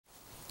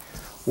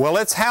Well,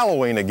 it's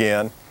Halloween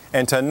again,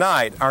 and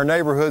tonight our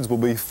neighborhoods will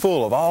be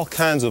full of all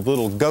kinds of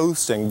little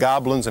ghosts and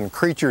goblins and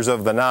creatures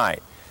of the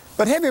night.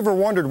 But have you ever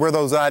wondered where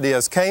those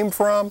ideas came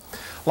from?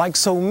 Like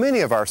so many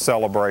of our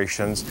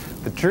celebrations,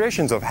 the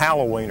traditions of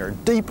Halloween are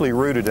deeply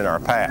rooted in our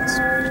past.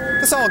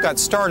 This all got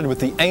started with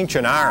the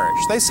ancient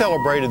Irish. They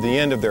celebrated the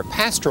end of their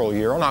pastoral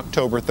year on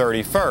October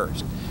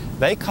 31st.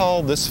 They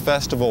called this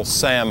festival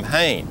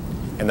Samhain,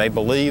 and they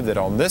believed that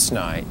on this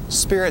night,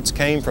 spirits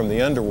came from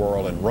the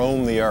underworld and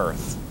roamed the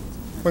earth.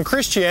 When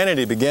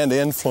Christianity began to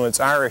influence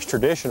Irish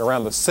tradition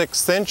around the 6th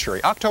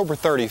century, October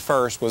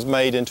 31st was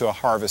made into a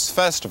harvest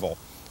festival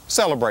to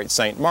celebrate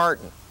St.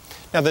 Martin.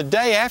 Now, the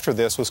day after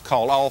this was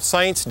called All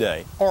Saints'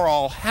 Day, or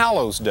All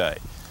Hallows' Day.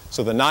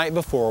 So the night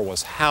before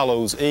was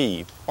Hallows'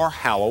 Eve, or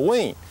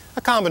Halloween,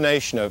 a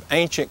combination of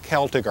ancient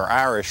Celtic or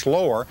Irish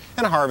lore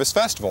and a harvest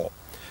festival.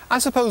 I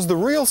suppose the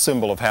real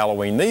symbol of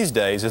Halloween these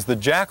days is the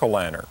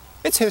jack-o'-lantern.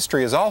 Its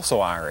history is also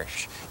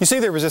Irish. You see,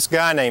 there was this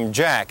guy named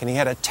Jack, and he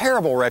had a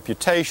terrible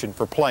reputation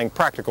for playing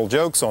practical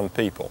jokes on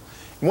people.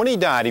 When he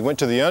died, he went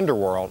to the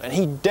underworld, and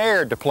he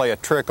dared to play a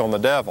trick on the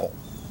devil.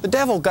 The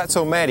devil got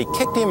so mad he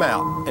kicked him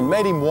out and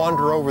made him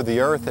wander over the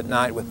earth at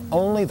night with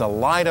only the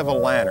light of a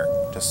lantern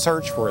to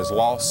search for his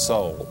lost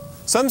soul.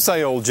 Some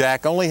say old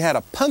Jack only had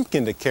a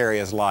pumpkin to carry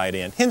his light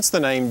in, hence the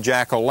name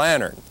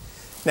Jack-o'-lantern.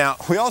 Now,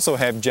 we also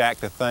have Jack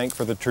to thank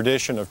for the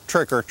tradition of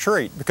trick or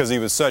treat because he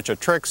was such a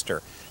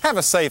trickster. Have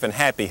a safe and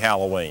happy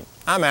Halloween.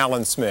 I'm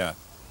Alan Smith.